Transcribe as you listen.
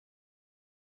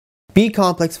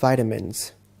B-complex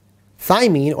vitamins.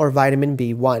 Thiamine or vitamin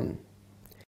B1.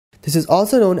 This is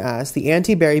also known as the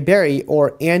anti-beriberi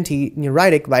or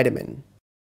anti-neuritic vitamin.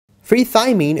 Free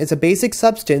thiamine is a basic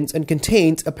substance and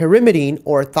contains a pyrimidine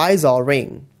or thiazole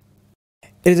ring.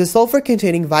 It is a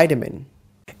sulfur-containing vitamin.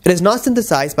 It is not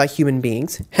synthesized by human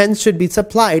beings, hence should be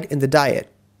supplied in the diet.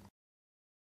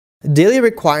 Daily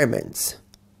requirements.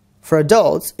 For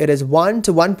adults, it is 1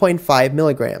 to 1.5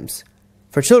 milligrams.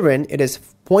 For children, it is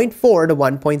 0.4 to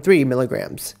 1.3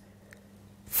 milligrams.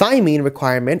 Thiamine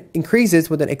requirement increases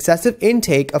with an excessive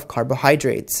intake of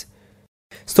carbohydrates.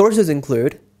 Sources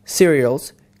include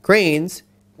cereals, grains,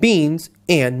 beans,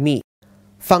 and meat.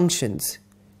 Functions.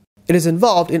 It is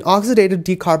involved in oxidative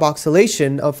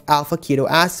decarboxylation of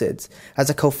α-ketoacids as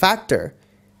a cofactor,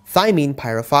 thiamine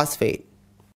pyrophosphate.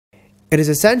 It is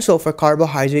essential for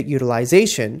carbohydrate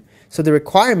utilization, so the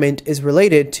requirement is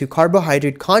related to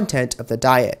carbohydrate content of the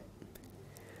diet.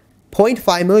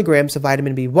 0.5 milligrams of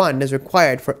vitamin B1 is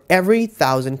required for every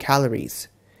 1,000 calories.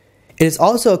 It is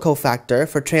also a cofactor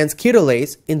for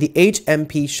transketolase in the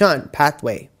HMP shunt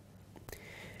pathway.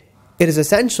 It is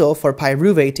essential for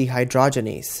pyruvate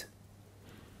dehydrogenase.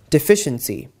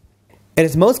 Deficiency. It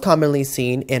is most commonly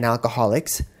seen in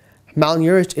alcoholics,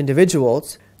 malnourished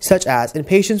individuals, such as in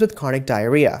patients with chronic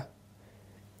diarrhea.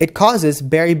 It causes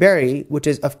beriberi, which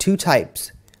is of two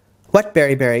types. Wet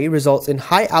beriberi results in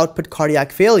high output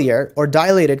cardiac failure or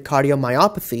dilated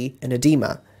cardiomyopathy and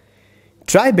edema.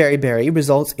 Dry beriberi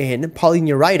results in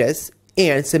polyneuritis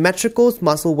and symmetrical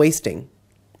muscle wasting.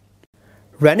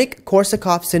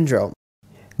 Wernicke-Korsakoff syndrome.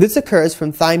 This occurs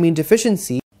from thiamine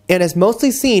deficiency and is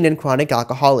mostly seen in chronic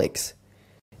alcoholics.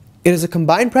 It is a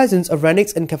combined presence of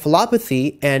Wernicke's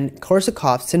encephalopathy and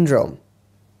Korsakoff syndrome.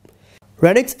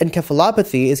 Wernicke's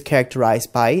encephalopathy is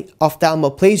characterized by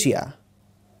ophthalmoplegia,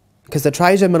 because the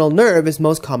trigeminal nerve is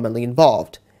most commonly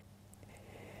involved,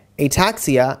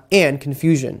 ataxia, and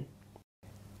confusion.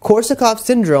 Korsakoff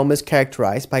syndrome is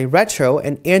characterized by retro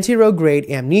and anterograde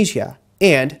amnesia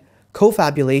and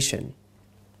confabulation.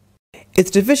 Its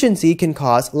deficiency can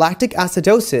cause lactic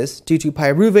acidosis due to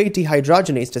pyruvate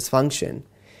dehydrogenase dysfunction.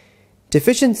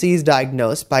 Deficiency is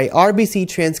diagnosed by RBC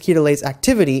transketolase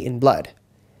activity in blood.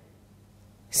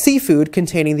 Seafood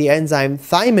containing the enzyme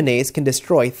thiaminase can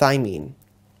destroy thiamine.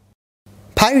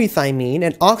 Pyrithiamine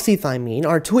and oxythiamine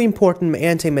are two important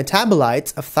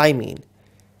antimetabolites of thiamine.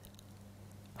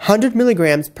 100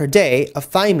 milligrams per day of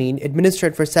thiamine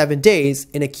administered for 7 days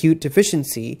in acute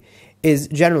deficiency is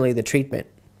generally the treatment.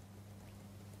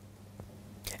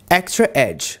 Extra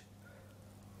edge.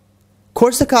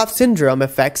 Korsakoff syndrome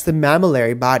affects the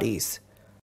mammillary bodies.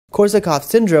 Korsakoff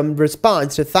syndrome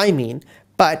responds to thiamine,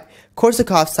 but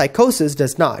Korsakoff psychosis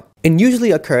does not, and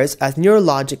usually occurs as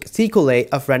neurologic sequelae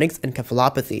of Wernicke's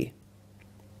encephalopathy.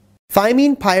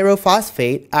 Thiamine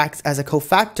pyrophosphate acts as a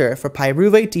cofactor for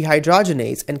pyruvate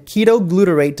dehydrogenase and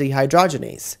ketoglutarate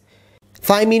dehydrogenase.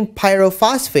 Thiamine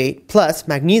pyrophosphate plus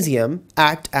magnesium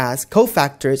act as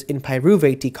cofactors in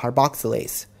pyruvate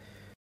decarboxylase.